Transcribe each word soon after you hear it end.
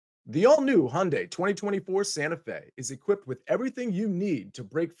The all-new Hyundai 2024 Santa Fe is equipped with everything you need to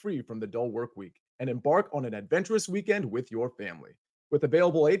break free from the dull work week and embark on an adventurous weekend with your family. With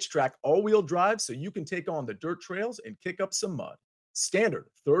available H-Track all-wheel drive so you can take on the dirt trails and kick up some mud. Standard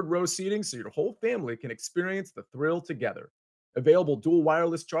third-row seating so your whole family can experience the thrill together. Available dual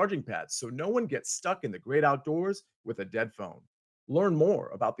wireless charging pads so no one gets stuck in the great outdoors with a dead phone. Learn more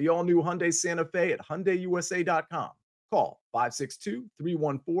about the all-new Hyundai Santa Fe at HyundaiUSA.com. Call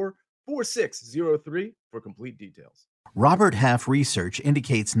 562-314-4603 for complete details. Robert Half research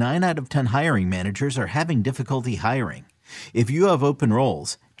indicates 9 out of 10 hiring managers are having difficulty hiring. If you have open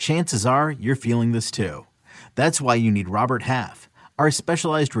roles, chances are you're feeling this too. That's why you need Robert Half. Our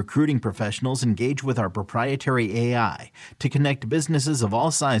specialized recruiting professionals engage with our proprietary AI to connect businesses of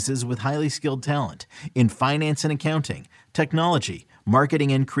all sizes with highly skilled talent in finance and accounting, technology,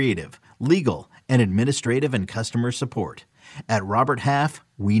 marketing and creative, legal, and administrative and customer support. At Robert Half,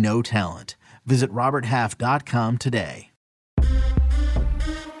 we know talent. Visit roberthalf.com today.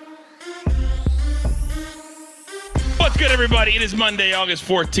 What's good, everybody? It is Monday, August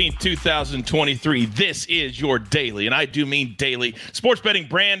 14th, 2023. This is your daily, and I do mean daily, sports betting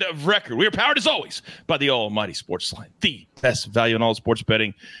brand of record. We are powered, as always, by the almighty Sports Line, the best value in all sports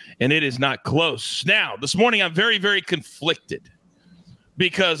betting, and it is not close. Now, this morning, I'm very, very conflicted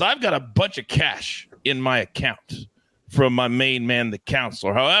because I've got a bunch of cash in my account from my main man, the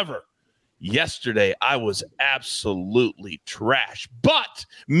counselor. However, yesterday I was absolutely trash. But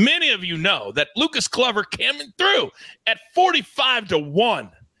many of you know that Lucas Glover came through at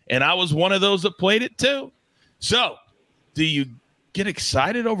 45-1, and I was one of those that played it too. So, do you get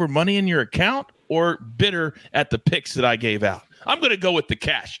excited over money in your account or bitter at the picks that I gave out? I'm going to go with the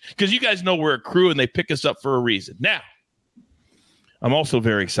cash because you guys know we're a crew and they pick us up for a reason. Now, I'm also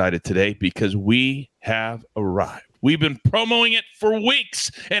very excited today because we have arrived. We've been promoting it for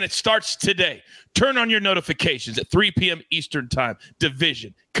weeks, and it starts today. Turn on your notifications at 3 p.m. Eastern Time.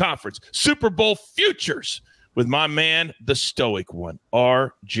 Division, conference, Super Bowl futures with my man, the stoic one,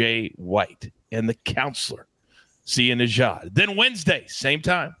 R.J. White, and the counselor, Sia Najad. Then Wednesday, same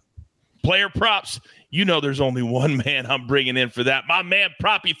time. Player props. You know there's only one man I'm bringing in for that. My man,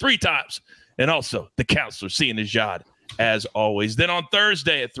 Proppy, 3 times. And also the counselor, Sia Najad, as always. Then on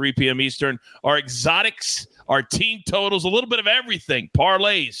Thursday at 3 p.m. Eastern, our exotics, our team totals, a little bit of everything,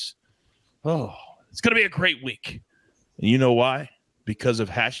 parlays. Oh, it's going to be a great week. And you know why? Because of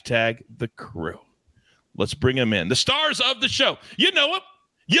hashtag the crew. Let's bring them in. The stars of the show. You know them.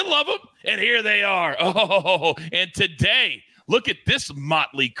 You love them. And here they are. Oh, and today, look at this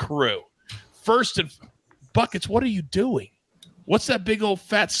motley crew. First and Buckets, what are you doing? What's that big old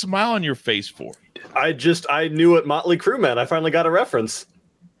fat smile on your face for? I knew what motley crew meant. I finally got a reference.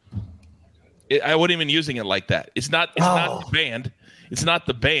 I wasn't even using it like that. It's not the band. It's not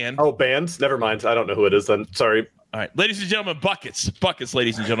the band. Oh, bands? Never mind. I don't know who it is then. Sorry. All right. Ladies and gentlemen, Buckets,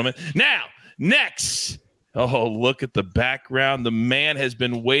 ladies and gentlemen. Now, next. Oh, look at the background. The man has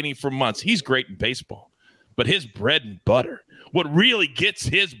been waiting for months. He's great in baseball, but his bread and butter, what really gets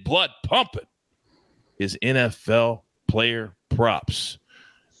his blood pumping, is NFL player props.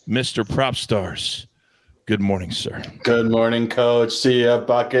 Mr. Prop Stars. Good morning, sir. Good morning, Coach. See ya,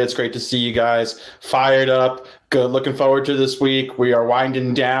 Buckets. Great to see you guys. Fired up. Good. Looking forward to this week. We are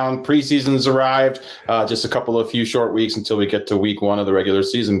winding down. Preseason's arrived. Just a few short weeks until we get to week 1 of the regular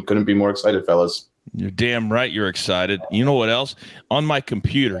season. Couldn't be more excited, fellas. You're damn right you're excited. You know what else? On my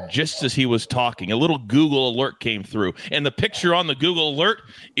computer, just as he was talking, a little Google alert came through. And the picture on the Google alert,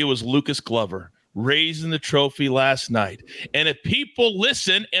 it was Lucas Glover raising the trophy last night. And if people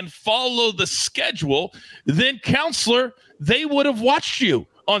listen and follow the schedule, then, counselor, they would have watched you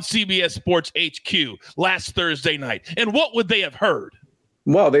on CBS Sports HQ last Thursday night. And what would they have heard?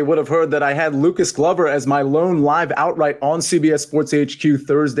 Well, they would have heard that I had Lucas Glover as my lone live outright on CBS Sports HQ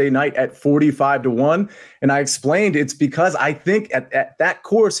Thursday night at 45-1. And I explained it's because I think at that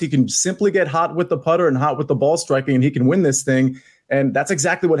course, he can simply get hot with the putter and hot with the ball striking, and he can win this thing. And that's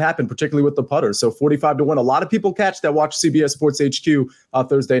exactly what happened, particularly with the putter. So 45-1. A lot of people catch that watch CBS Sports HQ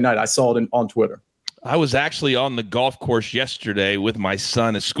Thursday night. I saw it on Twitter. I was actually on the golf course yesterday with my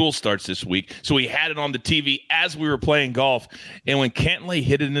son as school starts this week. So we had it on the TV as we were playing golf. And when Cantlay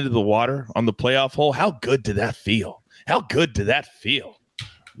hit it into the water on the playoff hole, how good did that feel? How good did that feel?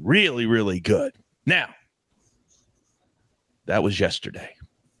 Really, really good. Now, that was yesterday.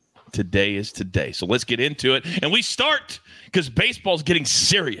 Today is today. So let's get into it. And we start because baseball's getting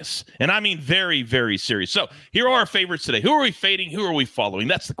serious. And I mean very, very serious. So here are our favorites today. Who are we fading? Who are we following?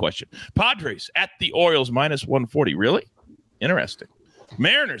 That's the question. Padres at the Orioles, -140. Really? Interesting.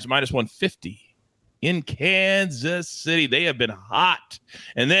 Mariners, -150. in Kansas City. They have been hot.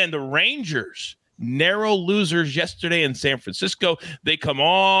 And then the Rangers, narrow losers yesterday in San Francisco. They come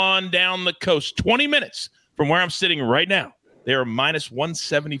on down the coast, 20 minutes from where I'm sitting right now. They are minus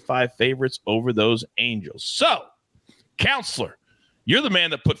 175 favorites over those Angels. So, Counselor, you're the man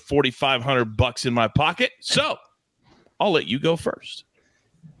that put $4,500 in my pocket. So, I'll let you go first.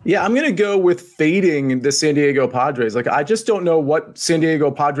 Yeah, I'm going to go with fading the San Diego Padres. Like, I just don't know what San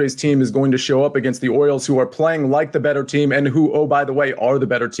Diego Padres team is going to show up against the Orioles, who are playing like the better team and who, oh, by the way, are the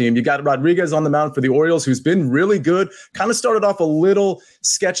better team. You got Rodriguez on the mound for the Orioles, who's been really good. Kind of started off a little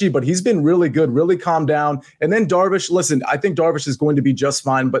sketchy, but he's been really good, really calmed down. And then Darvish, listen, I think Darvish is going to be just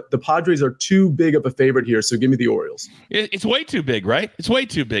fine, but the Padres are too big of a favorite here, so give me the Orioles. It's way too big, right? It's way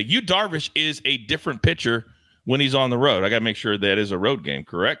too big. Darvish is a different pitcher when he's on the road. I got to make sure that is a road game,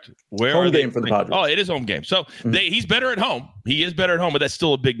 correct? Where home game for the Padres. Oh, it is home game. So he's better at home. He is better at home, but that's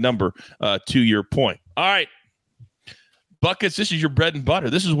still a big number to your point. All right. Buckets, this is your bread and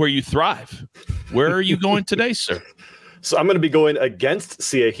butter. This is where you thrive. Where are you going today, sir? So I'm going to be going against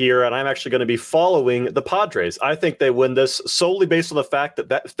Sia here, and I'm actually going to be following the Padres. I think they win this solely based on the fact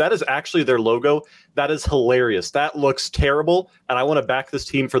that is actually their logo. That is hilarious. That looks terrible, and I want to back this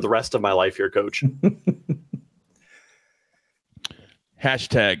team for the rest of my life here, Coach.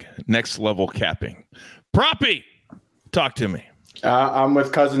 Hashtag next level capping. Proppy, talk to me. I'm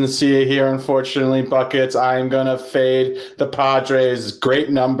with Cousin Cia here, unfortunately, Buckets. I'm going to fade the Padres. Great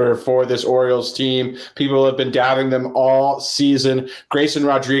number for this Orioles team. People have been doubting them all season. Grayson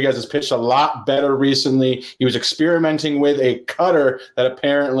Rodriguez has pitched a lot better recently. He was experimenting with a cutter that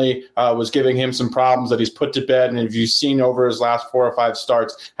apparently was giving him some problems that he's put to bed. And if you've seen over his last 4 or 5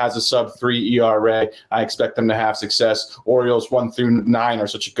 starts, has a sub-3 ERA. I expect them to have success. Orioles 1 through 9 are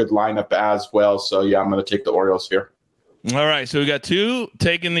such a good lineup as well. So, yeah, I'm going to take the Orioles here. All right, so we got two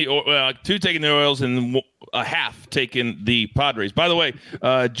taking the Orioles and a half taking the Padres. By the way,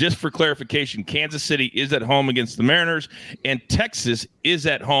 just for clarification, Kansas City is at home against the Mariners, and Texas is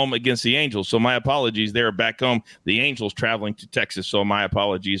at home against the Angels. So my apologies, they're back home. The Angels traveling to Texas, so my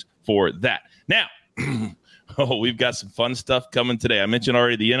apologies for that. Now, we've got some fun stuff coming today. I mentioned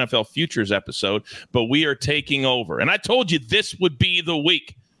already the NFL Futures episode, but we are taking over. And I told you this would be the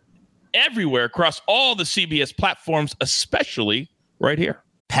week. Everywhere across all the CBS platforms, especially right here.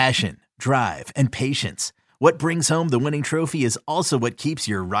 Passion, drive, and patience. What brings home the winning trophy is also what keeps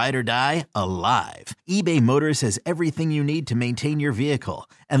your ride or die alive. eBay Motors has everything you need to maintain your vehicle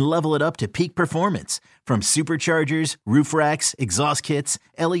and level it up to peak performance, from superchargers, roof racks, exhaust kits,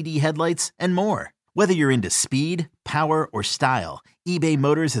 LED headlights, and more. Whether you're into speed, power, or style, eBay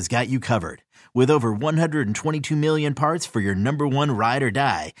Motors has got you covered. With over 122 million parts for your number one ride or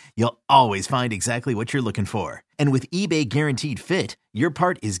die, you'll always find exactly what you're looking for. And with eBay Guaranteed Fit, your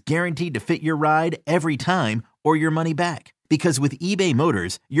part is guaranteed to fit your ride every time or your money back. Because with eBay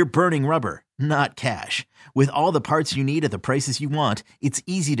Motors, you're burning rubber, not cash. With all the parts you need at the prices you want, it's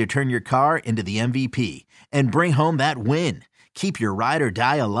easy to turn your car into the MVP and bring home that win. Keep your ride or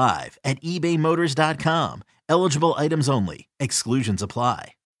die alive at ebaymotors.com. Eligible items only. Exclusions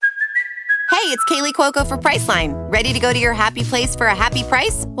apply. Hey, it's Kaylee Cuoco for Priceline. Ready to go to your happy place for a happy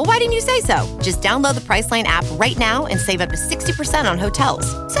price? Well, why didn't you say so? Just download the Priceline app right now and save up to 60% on hotels.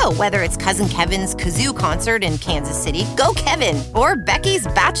 So whether it's Cousin Kevin's Kazoo Concert in Kansas City, go Kevin, or Becky's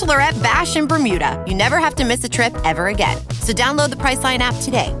Bachelorette Bash in Bermuda, you never have to miss a trip ever again. So download the Priceline app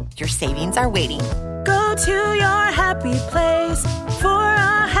today. Your savings are waiting. Go to your happy place for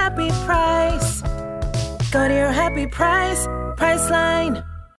a happy price. Go to your happy price, Priceline.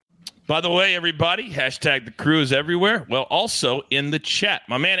 By the way, everybody, hashtag the crew is everywhere. Well, also in the chat.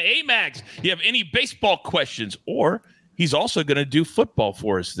 My man A-Mags, you have any baseball questions? Or he's also going to do football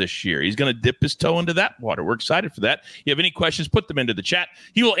for us this year. He's going to dip his toe into that water. We're excited for that. You have any questions, put them into the chat.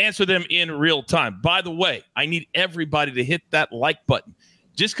 He will answer them in real time. By the way, I need everybody to hit that like button.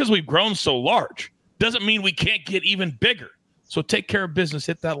 Just because we've grown so large doesn't mean we can't get even bigger. So take care of business,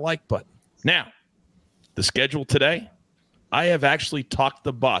 hit that like button. Now, the schedule today. I have actually talked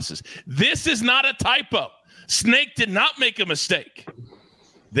the bosses. This is not a typo. Snake did not make a mistake.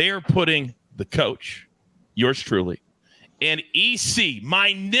 They are putting the coach, yours truly, and EC,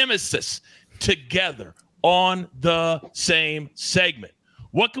 my nemesis, together on the same segment.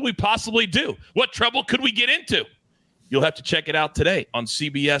 What could we possibly do? What trouble could we get into? You'll have to check it out today on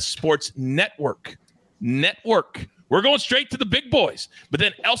CBS Sports Network. We're going straight to the big boys. But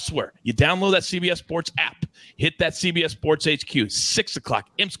then elsewhere, you download that CBS Sports app. Hit that CBS Sports HQ, 6 o'clock,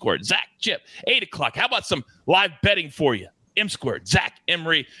 M-Squared, Zach, Chip, 8 o'clock. How about some live betting for you? M-Squared, Zach,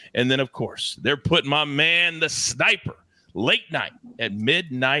 Emery. And then, of course, they're putting my man, the sniper, late night at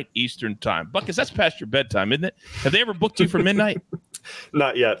midnight Eastern time. Buckets, that's past your bedtime, isn't it? Have they ever booked you for midnight?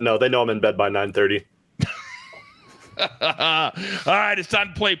 Not yet. No, they know I'm in bed by 9:30. All right, it's time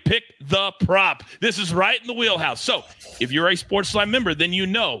to play Pick the Prop. This is right in the wheelhouse. So if you're a Sportsline member, then you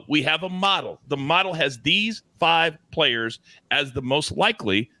know we have a model. The model has these 5 players as the most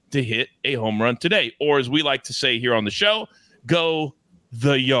likely to hit a home run today. Or as we like to say here on the show, go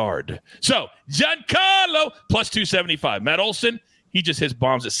the yard. So Giancarlo, plus 275. Matt Olson, he just hits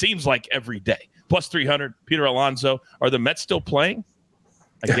bombs, it seems like every day. Plus 300. Peter Alonso. Are the Mets still playing?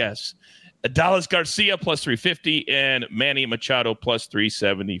 I guess. Dallas Garcia, plus 350. And Manny Machado, plus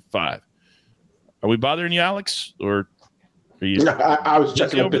 375. Are we bothering you, Alex? Or are you? I was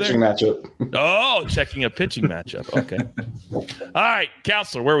checking a pitching matchup. Oh, checking a pitching matchup. Okay. All right,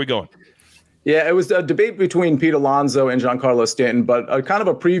 Counselor, where are we going? Yeah, it was a debate between Pete Alonso and Giancarlo Stanton, but kind of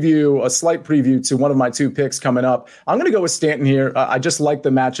a slight preview to one of my 2 picks coming up. I'm going to go with Stanton here. I just like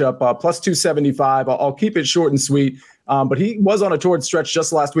the matchup. Plus 275. I'll keep it short and sweet. But he was on a torrid stretch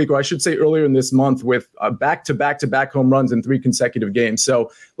just last week, or I should say earlier in this month, with back-to-back home runs in 3 consecutive games.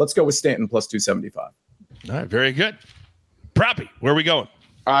 So let's go with Stanton plus 275. All right, very good. Proppy, where are we going?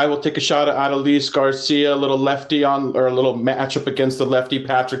 I will take a shot at Adolis Garcia, a little lefty a little matchup against the lefty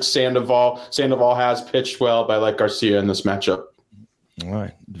Patrick Sandoval. Sandoval has pitched well, but I like Garcia in this matchup. All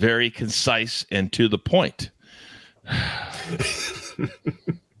right. Very concise and to the point.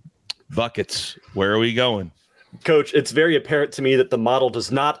 Buckets, where are we going? Coach, it's very apparent to me that the model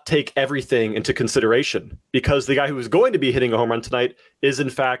does not take everything into consideration, because the guy who is going to be hitting a home run tonight is, in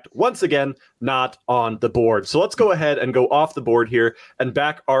fact, once again, not on the board. So let's go ahead and go off the board here and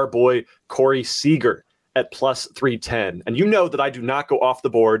back our boy Corey Seager at plus 310. And you know that I do not go off the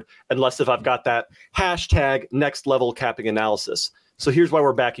board unless if I've got that hashtag next level capping analysis. So here's why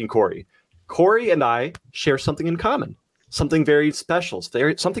we're backing Corey. Corey and I share something in common, something very special,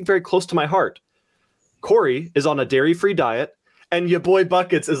 something very close to my heart. Corey is on a dairy-free diet, and your boy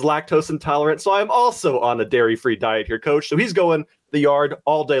Buckets is lactose intolerant, so I'm also on a dairy-free diet here, Coach. So he's going the yard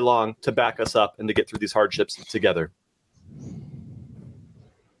all day long to back us up and to get through these hardships together.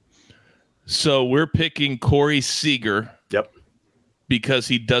 So we're picking Corey Seager. Yep. Because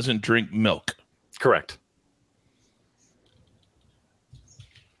he doesn't drink milk. Correct.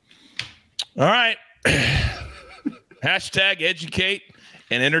 All right. Hashtag educate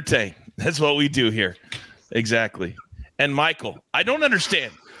and entertain. That's what we do here. Exactly. And Michael, I don't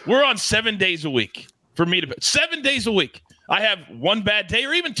understand. We're on 7 days a week for me to 7 days a week. I have 1 bad day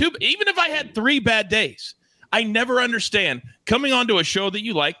or even 2. Even if I had 3 bad days, I never understand coming onto a show that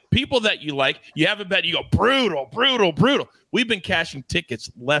you like, people that you like, you have a bet, you go brutal, brutal, brutal. We've been cashing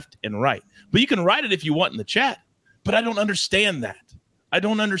tickets left and right. But you can write it if you want in the chat. But I don't understand that. I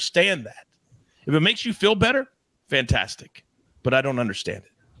don't understand that. If it makes you feel better, fantastic. But I don't understand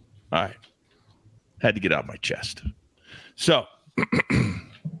it. All right. Had to get out of my chest. So,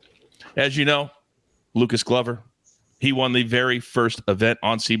 as you know, Lucas Glover, he won the very first event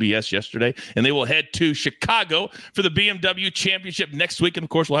on CBS yesterday, and they will head to Chicago for the BMW Championship next week. And, of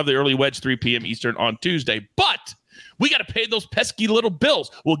course, we'll have the early wedge 3 p.m. Eastern on Tuesday. But we got to pay those pesky little bills.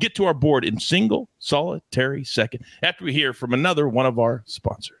 We'll get to our board in single, solitary second after we hear from another one of our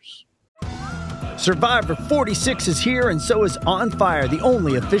sponsors. Survivor 46 is here, and so is On Fire, the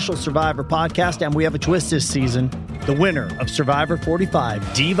only official Survivor podcast, and we have a twist this season. The winner of Survivor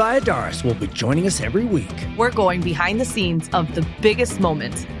 45, Dee Valladares, will be joining us every week. We're going behind the scenes of the biggest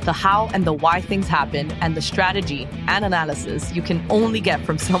moments, the how and the why things happen, and the strategy and analysis you can only get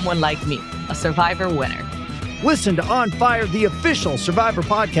from someone like me, a Survivor winner. Listen to On Fire, the official Survivor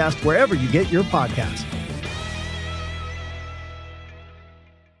podcast, wherever you get your podcast.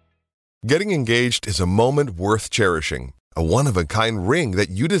 Getting engaged is a moment worth cherishing. A one-of-a-kind ring that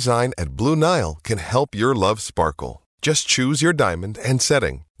you design at Blue Nile can help your love sparkle. Just choose your diamond and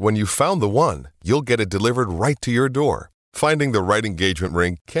setting. When you've found the one, you'll get it delivered right to your door. Finding the right engagement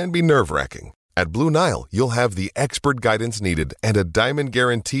ring can be nerve-wracking. At Blue Nile, you'll have the expert guidance needed and a diamond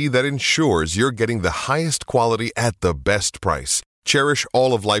guarantee that ensures you're getting the highest quality at the best price. Cherish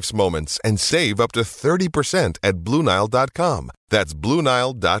all of life's moments and save up to 30% at BlueNile.com. That's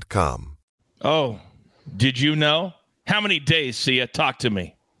BlueNile.com. Oh, did you know? How many days, Sia? Talk to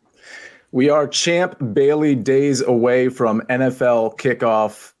me. We are Champ Bailey days away from NFL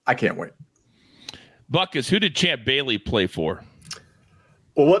kickoff. I can't wait. Buckus, who did Champ Bailey play for?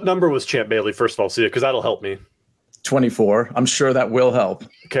 Well, what number was Champ Bailey, first of all, Sia? Because that'll help me. 24. I'm sure that will help.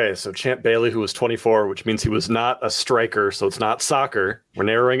 Okay, so Champ Bailey, who was 24, which means he was not a striker, so it's not soccer. We're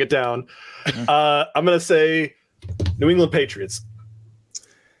narrowing it down. I'm going to say New England Patriots.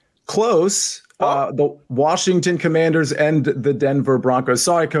 Close. The Washington Commanders and the Denver Broncos.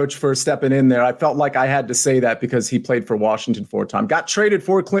 Sorry, Coach, for stepping in there. I felt like I had to say that because he played for Washington for a time. Got traded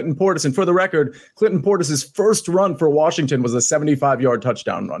for Clinton Portis. And for the record, Clinton Portis' first run for Washington was a 75-yard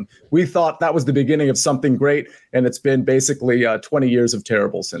touchdown run. We thought that was the beginning of something great, and it's been basically 20 years of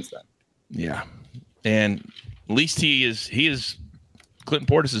terrible since then. Yeah. And at least Clinton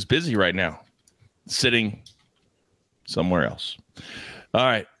Portis is busy right now, sitting somewhere else. All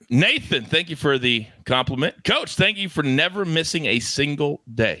right. Nathan, thank you for the compliment. Coach, thank you for never missing a single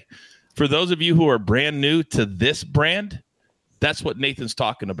day. For those of you who are brand new to this brand, that's what Nathan's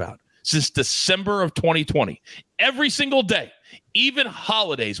talking about. Since December of 2020, every single day, even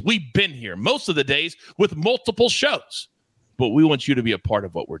holidays, we've been here most of the days with multiple shows. But we want you to be a part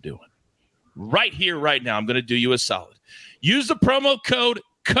of what we're doing. Right here, right now, I'm going to do you a solid. Use the promo code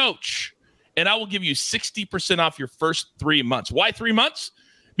COACH, and I will give you 60% off your first 3 months. Why 3 months?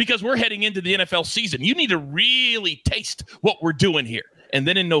 Because we're heading into the NFL season. You need to really taste what we're doing here. And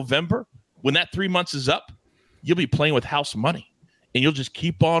then in November, when that 3 months is up, you'll be playing with house money. And you'll just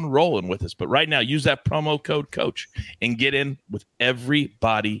keep on rolling with us. But right now, use that promo code COACH and get in with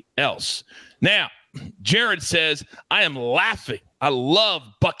everybody else. Now, Jared says, I am laughing. I love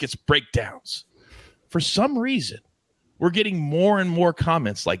Buckets breakdowns. For some reason, we're getting more and more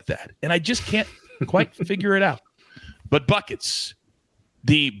comments like that. And I just can't quite figure it out. But Buckets,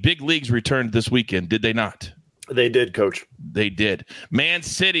 the big leagues returned this weekend, did they not? They did, Coach. They did. Man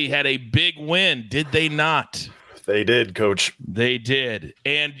City had a big win, did they not? They did, Coach. They did.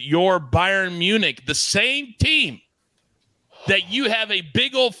 And your Bayern Munich, the same team that you have a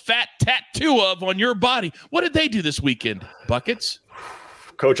big old fat tattoo of on your body, what did they do this weekend, Buckets?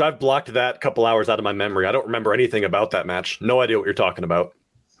 Coach, I've blocked that couple hours out of my memory. I don't remember anything about that match. No idea what you're talking about.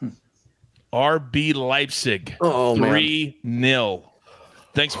 RB Leipzig, 3-0.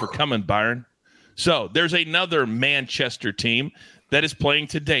 Thanks for coming, Byron. So there's another Manchester team that is playing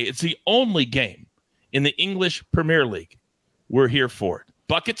today. It's the only game in the English Premier League. We're here for it.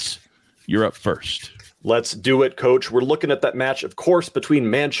 Buckets, you're up first. Let's do it, Coach. We're looking at that match, of course, between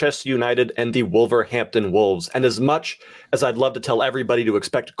Manchester United and the Wolverhampton Wolves. And as much as I'd love to tell everybody to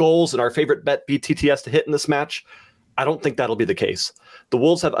expect goals and our favorite bet BTTS to hit in this match, I don't think that'll be the case. The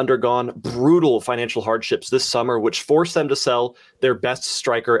Wolves have undergone brutal financial hardships this summer, which forced them to sell their best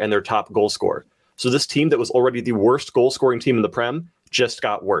striker and their top goal scorer. So this team that was already the worst goal-scoring team in the Prem just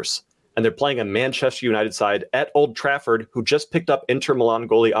got worse. And they're playing a Manchester United side at Old Trafford, who just picked up Inter Milan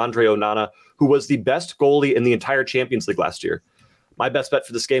goalie Andre Onana, who was the best goalie in the entire Champions League last year. My best bet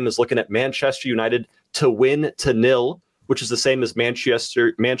for this game is looking at Manchester United to win to 0, which is the same as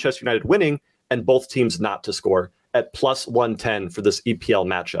Manchester United winning and both teams not to score, at plus 110 for this EPL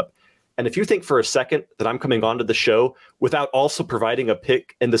matchup. And if you think for a second that I'm coming onto the show without also providing a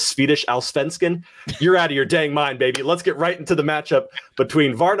pick in the Swedish Allsvenskan, you're out of your dang mind, baby. Let's get right into the matchup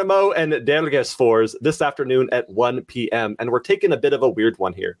between Värnamo and Degerfors this afternoon at 1 p.m. And we're taking a bit of a weird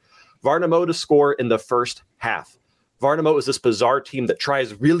one here. Värnamo to score in the first half. Värnamo is this bizarre team that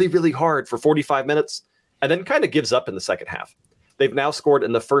tries really, really hard for 45 minutes and then kind of gives up in the second half. They've now scored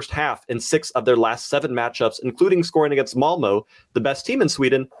in the first half in 6 of their last 7 matchups, including scoring against Malmö, the best team in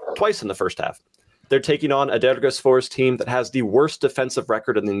Sweden, twice in the first half. They're taking on a Degerfors team that has the worst defensive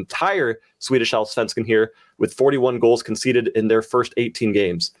record in the entire Swedish Allsvenskan here, with 41 goals conceded in their first 18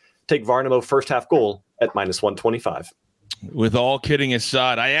 games. Take Värnamo first half goal at minus 125. With all kidding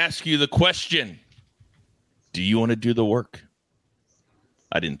aside, I ask you the question, do you want to do the work?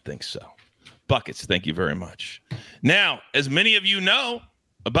 I didn't think so. Buckets, thank you very much. Now, as many of you know,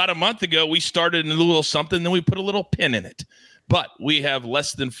 about a month ago, we started a little something, then we put a little pin in it. But we have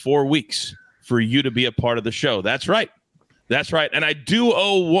less than 4 weeks for you to be a part of the show. That's right. That's right. And I do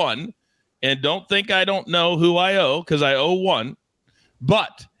owe one. And don't think I don't know who I owe, because I owe one.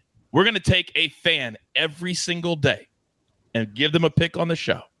 But we're going to take a fan every single day and give them a pick on the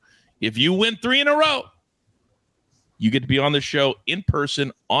show. If you win 3 in a row, you get to be on the show in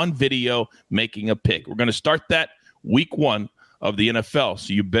person, on video, making a pick. We're going to start that week 1 of the NFL.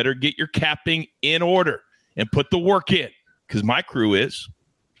 So you better get your capping in order and put the work in, because my crew is.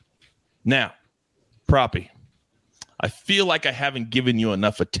 Now, Proppy, I feel like I haven't given you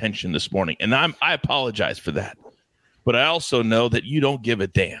enough attention this morning, and I apologize for that. But I also know that you don't give a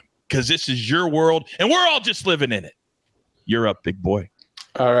damn, because this is your world, and we're all just living in it. You're up, big boy.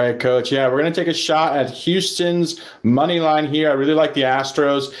 All right, Coach. Yeah, we're going to take a shot at Houston's money line here. I really like the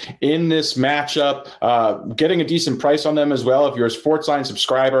Astros in this matchup. Getting a decent price on them as well. If you're a Sportsline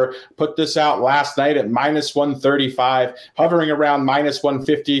subscriber, put this out last night at -135, hovering around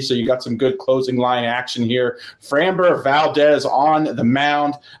 -150. So you got some good closing line action here. Framber Valdez on the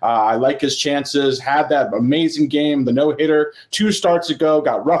mound. I like his chances. Had that amazing game, the no-hitter 2 starts ago.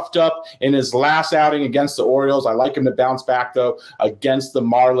 Got roughed up in his last outing against the Orioles. I like him to bounce back, though, against the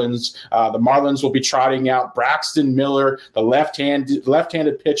Marlins. The Marlins will be trotting out Braxton Miller, the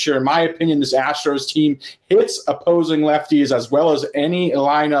left-handed pitcher. In my opinion, this Astros team hits opposing lefties as well as any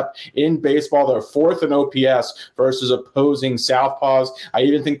lineup in baseball. They're 4th in OPS versus opposing southpaws. I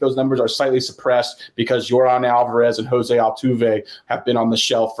even think those numbers are slightly suppressed because Yordan Alvarez and Jose Altuve have been on the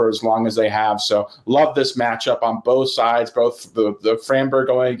shelf for as long as they have. So love this matchup on both sides, both the Framber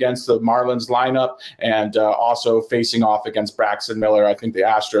going against the Marlins lineup and also facing off against Braxton Miller. I think the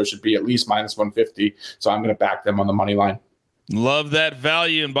Astros should be at least -150, so I'm going to back them on the money line. Love that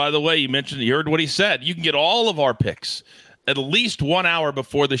value. And by the way, you heard what he said. You can get all of our picks at least 1 hour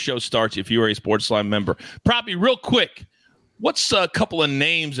before the show starts if you are a Sportsline member. Proppy, real quick, what's a couple of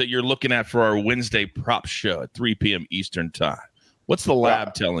names that you're looking at for our Wednesday prop show at 3 p.m. Eastern time? What's the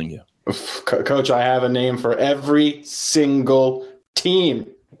lab telling you? Coach, I have a name for every single team.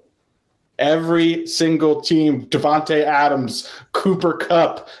 Every single team, Devontae Adams, Cooper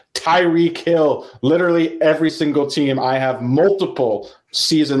Kupp, Tyreek Hill, literally every single team. I have multiple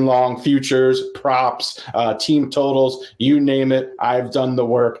season-long futures, props, team totals, you name it. I've done the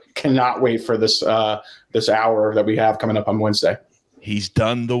work. Cannot wait for this hour that we have coming up on Wednesday. He's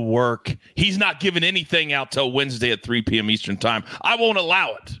done the work. He's not giving anything out till Wednesday at 3 p.m. Eastern time. I won't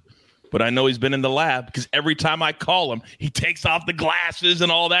allow it. But I know he's been in the lab because every time I call him, he takes off the glasses and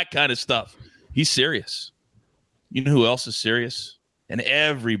all that kind of stuff. He's serious. You know who else is serious? And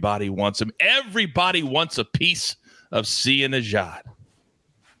everybody wants him. Everybody wants a piece of Sia Nejad.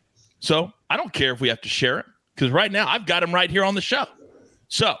 So I don't care if we have to share it because right now I've got him right here on the show.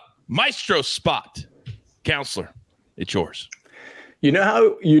 So Maestro Spot, Counselor, it's yours. You know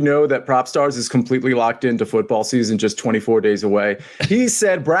how you know that PropStars is completely locked into football season just 24 days away? He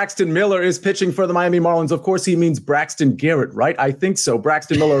said Braxton Miller is pitching for the Miami Marlins. Of course, he means Braxton Garrett, right? I think so.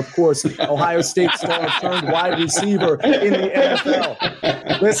 Braxton Miller, of course, Ohio State star turned wide receiver in the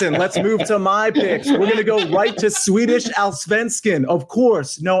NFL. Listen, let's move to my picks. We're going to go right to Swedish Allsvenskan. Of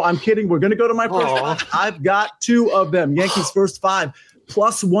course. No, I'm kidding. We're going to go to my first five. I've got 2 of them. Yankees first 5.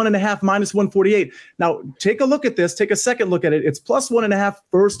 +1.5, -148. Now, take a look at this. Take a second look at it. It's +1.5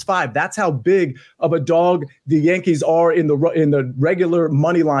 first 5. That's how big of a dog the Yankees are in the regular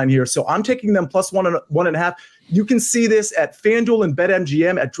money line here. So I'm taking them +1.5. You can see this at FanDuel and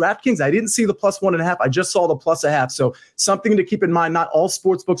BetMGM. At DraftKings, I didn't see the +1.5. I just saw the +0.5. So something to keep in mind. Not all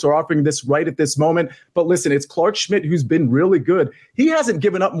sports books are offering this right at this moment. But listen, it's Clark Schmidt who's been really good. He hasn't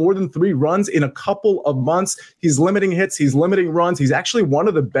given up more than 3 runs in a couple of months. He's limiting hits. He's limiting runs. He's actually one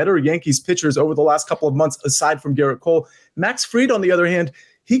of the better Yankees pitchers over the last couple of months, aside from Garrett Cole. Max Fried, on the other hand,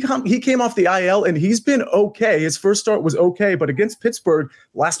 he came off the IL and he's been okay. His first start was okay, but against Pittsburgh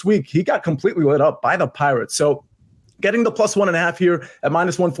last week, he got completely lit up by the Pirates. So getting the +1.5 here at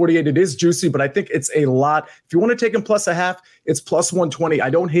 -148, it is juicy, but I think it's a lot. If you want to take him +0.5, it's +120. I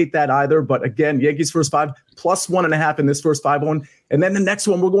don't hate that either, but again, Yankees first 5, +1.5 in this first 5 one. And then the next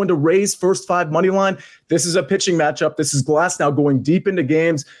one, we're going to raise first 5 money line. This is a pitching matchup. This is Glasnow going deep into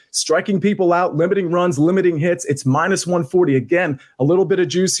games, striking people out, limiting runs, limiting hits. It's -140. Again, a little bit of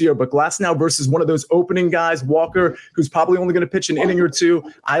juice here, but Glasnow versus one of those opening guys, Walker, who's probably only going to pitch an inning or 2.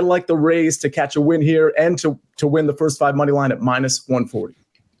 I like the Rays to catch a win here and to win the first 5 money line at -140.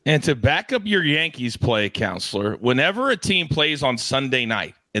 And to back up your Yankees play, Counselor, whenever a team plays on Sunday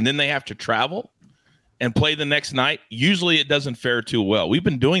night and then they have to travel and play the next night, usually it doesn't fare too well. We've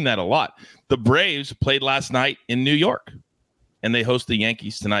been doing that a lot. The Braves played last night in New York, and they host the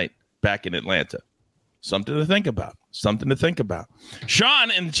Yankees tonight back in Atlanta. Something to think about. Something to think about. Sean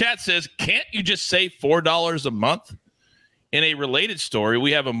in the chat says, can't you just save $4 a month? In a related story,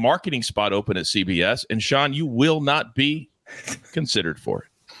 we have a marketing spot open at CBS, and Sean, you will not be considered for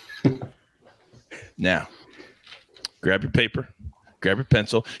it. Now, grab your paper. Grab your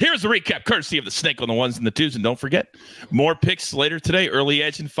pencil. Here's the recap, courtesy of the Snake on the 1s and the 2s. And don't forget, more picks later today. Early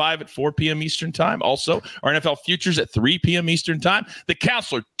Edge in 5 at 4 p.m. Eastern time. Also, our NFL futures at 3 p.m. Eastern time. The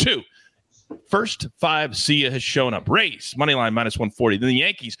Counselor, 2. First 5, Sia has shown up. Rays, money line -140. Then the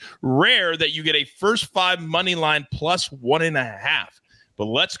Yankees, rare that you get a first 5 money line +1.5. But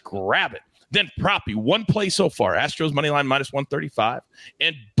let's grab it. Then Proppy, 1 play so far. Astros money line -135.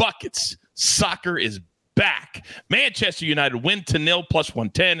 And buckets. Soccer is back. Manchester United win to 0 plus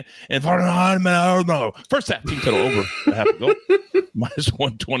 110. And first half, team total over a half a goal, minus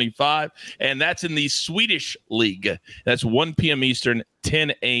 125. And that's in the Swedish league. That's 1 p.m. Eastern,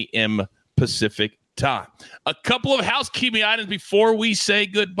 10 a.m. Pacific time. A couple of housekeeping items before we say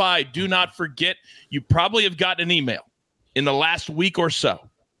goodbye. Do not forget, you probably have gotten an email in the last week or so,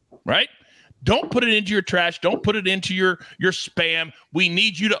 right? Don't put it into your trash. Don't put it into your spam. We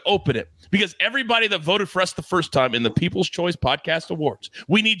need you to open it because everybody that voted for us the first time in the People's Choice Podcast Awards,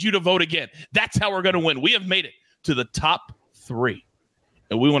 we need you to vote again. That's how we're going to win. We have made it to the top 3,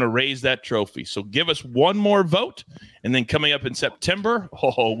 and we want to raise that trophy. So give us one more vote, and then coming up in September,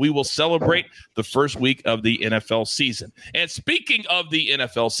 we will celebrate the first week of the NFL season. And speaking of the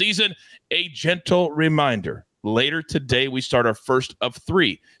NFL season, a gentle reminder. Later today, we start our first of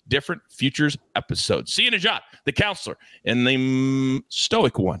 3 different Futures episodes. Sia Najat, the counselor, and the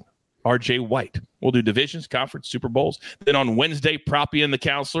stoic one, RJ White. We'll do divisions, conference, Super Bowls. Then on Wednesday, Proppy and the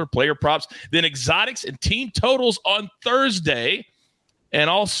counselor, player props. Then exotics and team totals on Thursday. And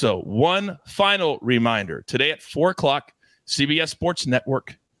also, one final reminder. Today at 4 o'clock, CBS Sports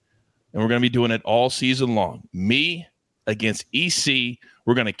Network. And we're going to be doing it all season long. Me against EC.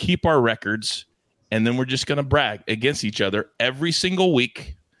 We're going to keep our records. And then we're just going to brag against each other every single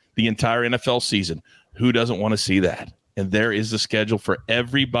week, the entire NFL season. Who doesn't want to see that? And there is the schedule for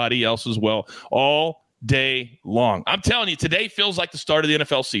everybody else as well, all day long. I'm telling you, today feels like the start of the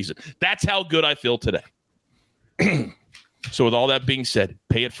NFL season. That's how good I feel today. So with all that being said,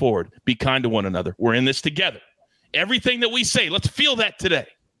 pay it forward. Be kind to one another. We're in this together. Everything that we say, let's feel that today.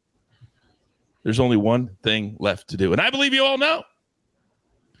 There's only one thing left to do. And I believe you all know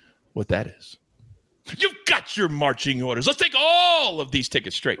what that is. You've got your marching orders. Let's take all of these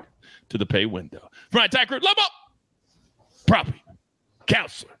tickets straight to the pay window. For my attack group, Lobo, Proppy,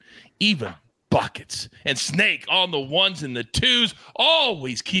 Counselor, even Buckets, and Snake on the 1s and the 2s,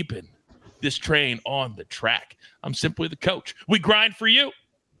 always keeping this train on the track. I'm simply the coach. We grind for you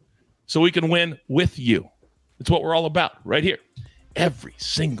so we can win with you. It's what we're all about right here every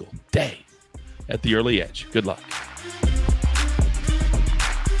single day at the Early Edge. Good luck.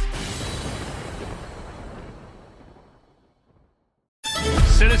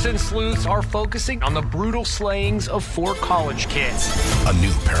 Citizen sleuths are focusing on the brutal slayings of 4 college kids. A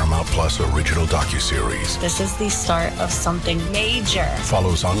new Paramount Plus original docuseries. This is the start of something major.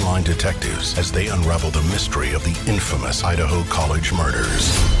 Follows online detectives as they unravel the mystery of the infamous Idaho college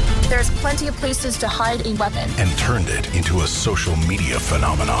murders. There's plenty of places to hide a weapon. And turned it into a social media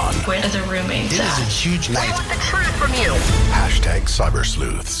phenomenon. Where are the roommates at? It is a huge night. I want the truth from you.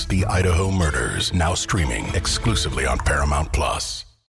 #CyberSleuths. The Idaho Murders. Now streaming exclusively on Paramount Plus.